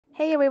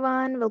Hey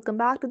everyone, welcome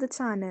back to the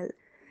channel.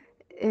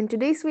 In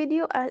today's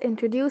video, I'll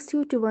introduce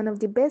you to one of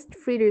the best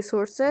free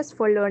resources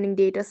for learning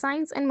data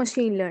science and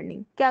machine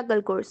learning,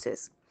 Kaggle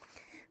courses.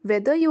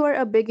 Whether you are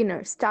a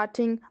beginner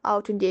starting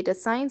out in data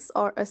science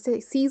or a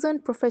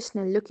seasoned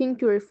professional looking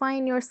to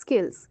refine your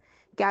skills,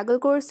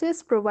 Kaggle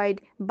courses provide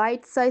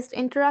bite-sized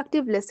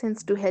interactive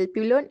lessons to help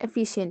you learn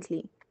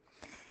efficiently.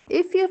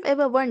 If you've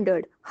ever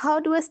wondered, how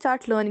do I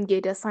start learning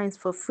data science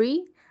for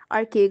free?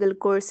 Are Kaggle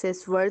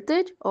courses worth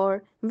it?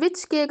 Or which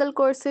Kaggle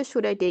courses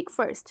should I take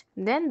first?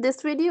 Then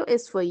this video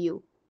is for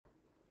you.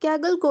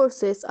 Kaggle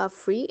courses are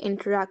free,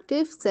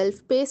 interactive,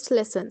 self-paced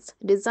lessons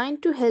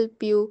designed to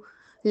help you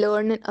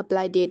learn and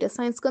apply data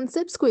science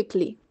concepts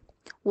quickly.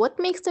 What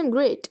makes them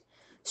great?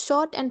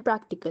 Short and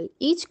practical.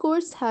 Each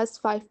course has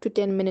 5 to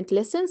 10 minute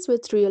lessons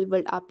with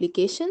real-world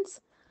applications.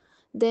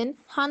 Then,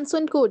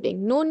 hands-on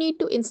coding. No need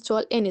to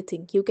install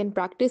anything. You can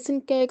practice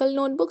in Kaggle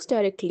Notebooks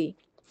directly.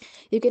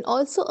 You can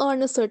also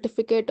earn a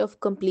certificate of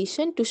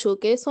completion to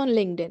showcase on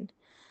LinkedIn.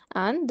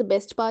 And the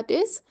best part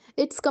is,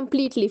 it's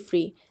completely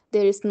free.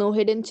 There is no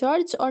hidden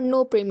charge or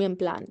no premium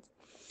plan.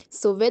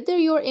 So whether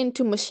you're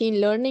into machine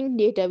learning,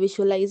 data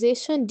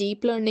visualization,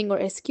 deep learning or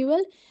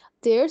SQL,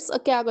 there's a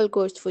Kaggle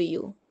course for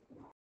you.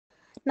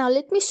 Now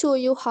let me show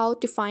you how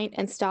to find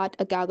and start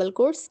a Kaggle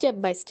course step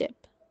by step.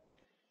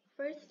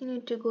 First, you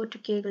need to go to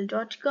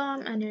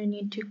kaggle.com and you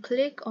need to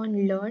click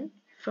on Learn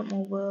from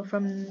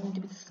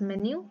this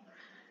menu.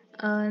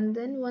 And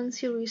then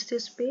once you reach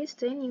this page,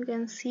 then you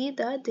can see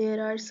that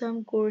there are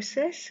some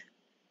courses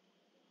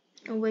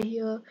over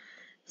here.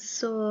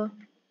 So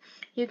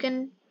you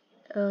can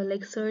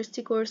search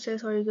the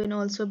courses, or you can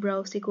also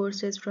browse the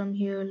courses from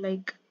here.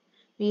 Like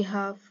we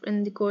have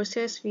in the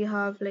courses, we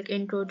have like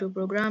intro to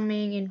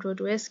programming, intro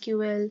to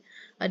SQL,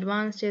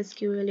 advanced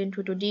SQL,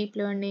 intro to deep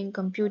learning,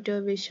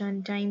 computer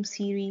vision, time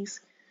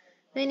series.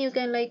 Then you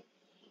can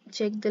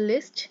check the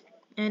list,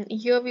 and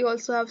here we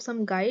also have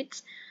some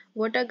guides.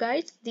 What are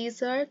guides?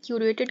 These are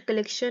curated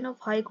collection of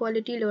high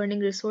quality learning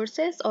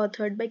resources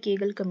authored by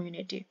Kaggle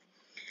community.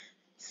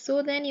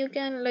 So then you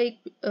can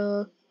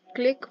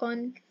click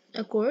on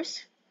a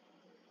course,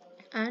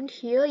 and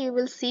here you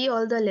will see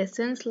all the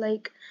lessons.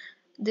 Like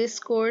this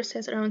course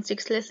has around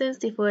 6 lessons.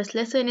 The first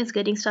lesson is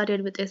getting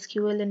started with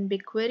SQL and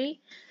BigQuery.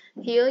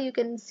 Here you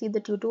can see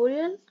the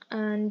tutorial,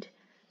 and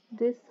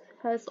this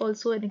has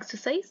also an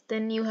exercise.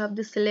 Then you have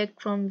the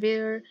select from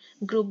where,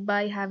 group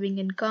by, having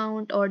and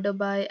count, order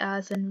by,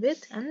 as and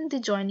with, and the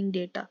joining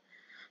data.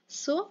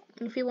 So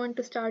if you want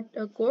to start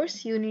a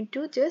course, you need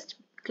to just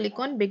click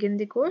on begin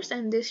the course,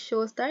 and this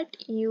shows that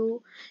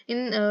you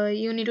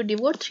need to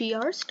devote 3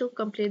 hours to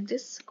complete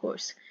this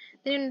course.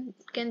 Then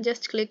you can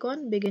just click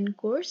on begin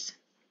course.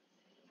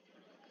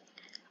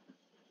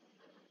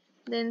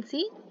 Then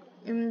see,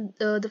 in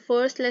the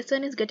first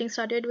lesson is getting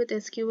started with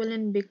SQL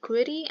and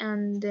BigQuery,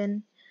 and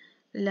then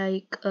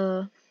it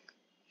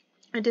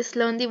is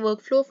learn the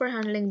workflow for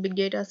handling big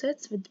data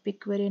sets with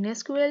BigQuery and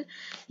SQL.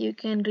 You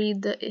can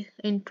read the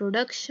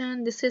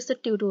introduction. This is the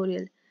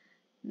tutorial.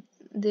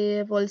 They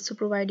have also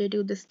provided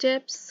you the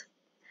steps.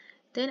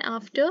 Then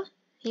after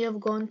you have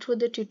gone through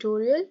the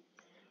tutorial,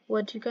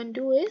 what you can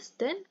do is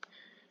then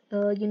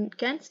you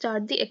can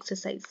start the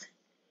exercise.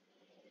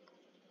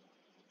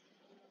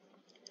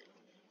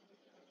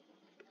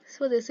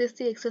 So this is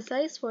the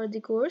exercise for the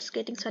course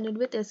getting started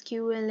with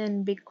SQL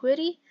and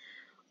BigQuery.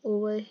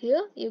 Over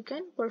here you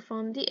can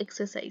perform the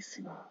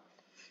exercise.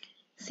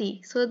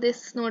 See, so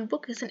this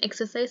notebook is an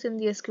exercise in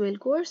the SQL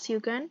course. You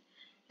can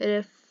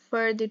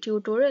refer the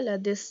tutorial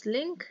at this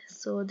link.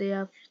 So they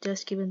have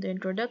just given the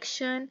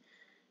introduction,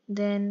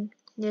 then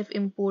they have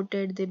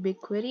imported the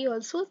BigQuery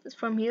also.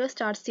 From here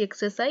starts the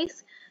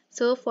exercise.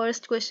 So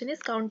first question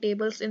is count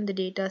tables in the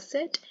data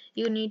set.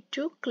 You need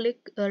to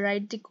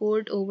write the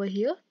code over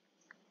here,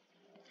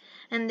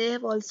 and they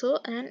have also,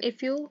 and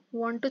if you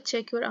want to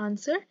check your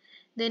answer,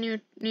 then you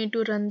need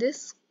to run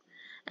this,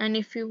 and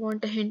if you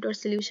want a hint or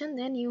solution,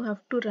 then you have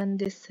to run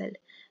this cell.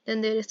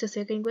 Then there is the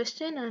second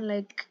question,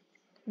 and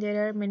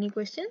there are many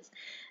questions,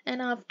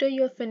 and after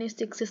you have finished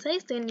the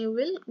exercise, then you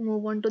will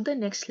move on to the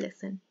next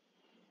lesson.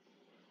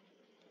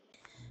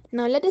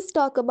 Now let us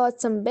talk about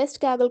some best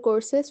Kaggle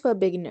courses for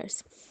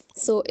beginners.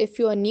 So if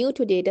you are new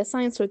to data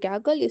science or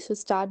Kaggle, you should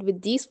start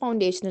with these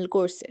foundational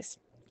courses.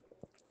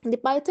 The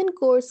Python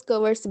course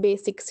covers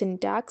basic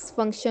syntax,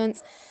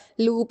 functions,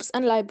 loops,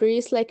 and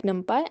libraries like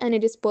NumPy, and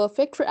it is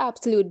perfect for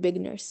absolute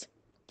beginners.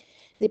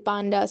 The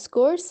Pandas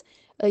course,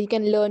 you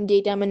can learn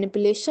data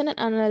manipulation and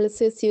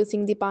analysis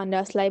using the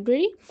Pandas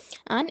library,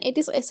 and it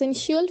is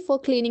essential for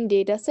cleaning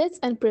datasets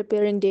and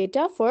preparing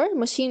data for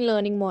machine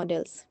learning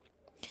models.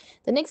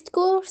 The next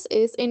course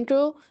is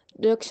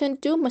Introduction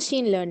to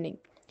Machine Learning.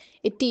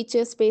 It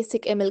teaches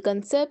basic ML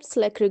concepts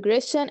like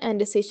regression and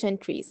decision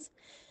trees.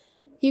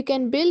 You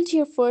can build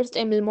your first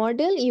ML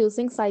model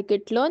using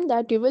scikit-learn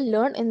that you will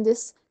learn in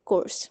this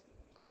course.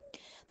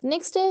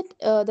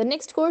 The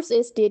next course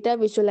is Data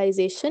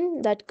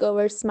Visualization that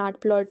covers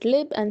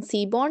Matplotlib and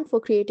Seaborn for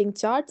creating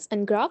charts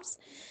and graphs.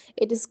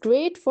 It is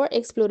great for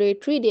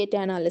exploratory data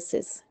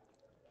analysis.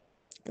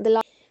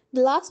 The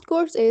last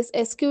course is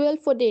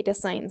SQL for Data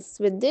Science.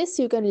 With this,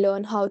 you can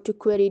learn how to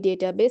query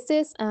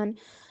databases and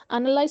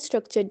analyze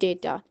structured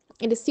data.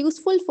 It is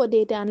useful for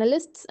data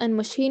analysts and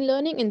machine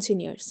learning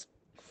engineers.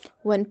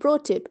 One pro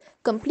tip: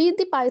 complete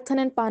the Python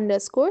and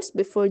Pandas course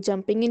before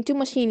jumping into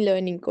machine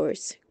learning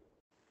course.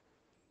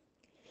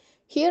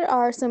 Here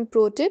are some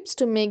pro tips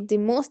to make the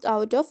most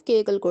out of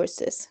Kaggle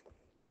courses.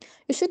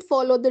 You should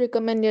follow the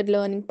recommended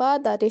learning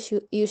path, that is,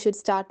 you should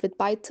start with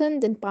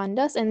Python, then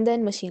Pandas, and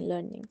then machine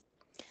learning.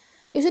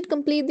 You should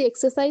complete the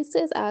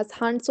exercises as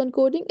hands-on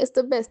coding is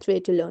the best way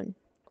to learn.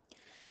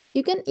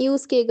 You can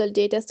use Kaggle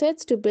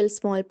datasets to build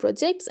small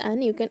projects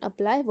and you can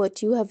apply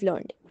what you have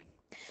learned.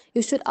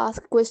 You should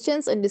ask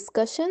questions and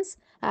discussions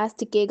as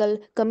the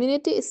Kaggle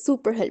community is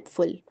super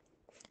helpful.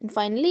 And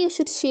finally, you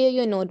should share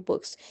your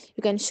notebooks.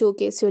 You can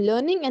showcase your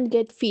learning and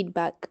get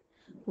feedback.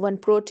 One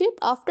pro tip: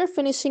 after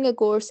finishing a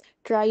course,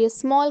 try a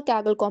small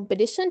Kaggle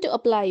competition to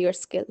apply your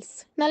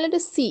skills. Now let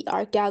us see,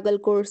 are Kaggle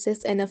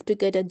courses enough to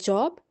get a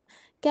job?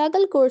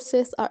 Kaggle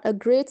courses are a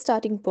great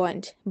starting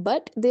point,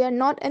 but they are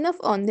not enough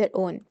on their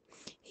own.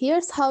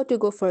 Here's how to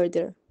go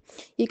further.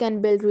 You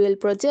can build real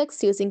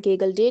projects using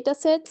Kaggle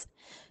datasets.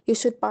 You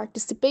should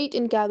participate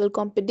in Kaggle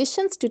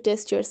competitions to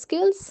test your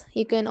skills.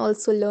 You can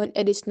also learn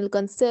additional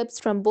concepts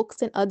from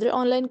books and other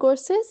online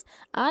courses.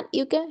 And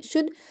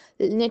should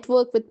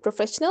network with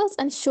professionals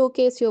and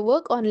showcase your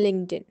work on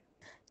LinkedIn.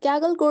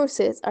 Kaggle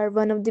courses are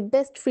one of the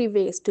best free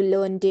ways to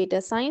learn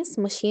data science,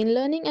 machine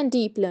learning, and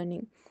deep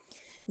learning.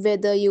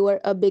 Whether you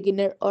are a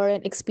beginner or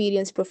an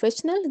experienced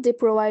professional, they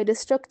provide a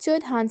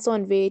structured,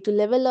 hands-on way to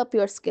level up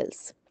your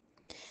skills.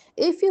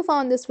 If you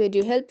found this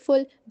video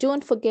helpful,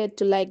 don't forget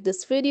to like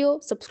this video,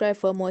 subscribe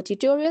for more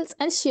tutorials,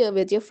 and share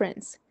with your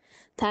friends.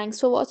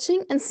 Thanks for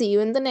watching and see you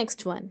in the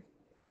next one.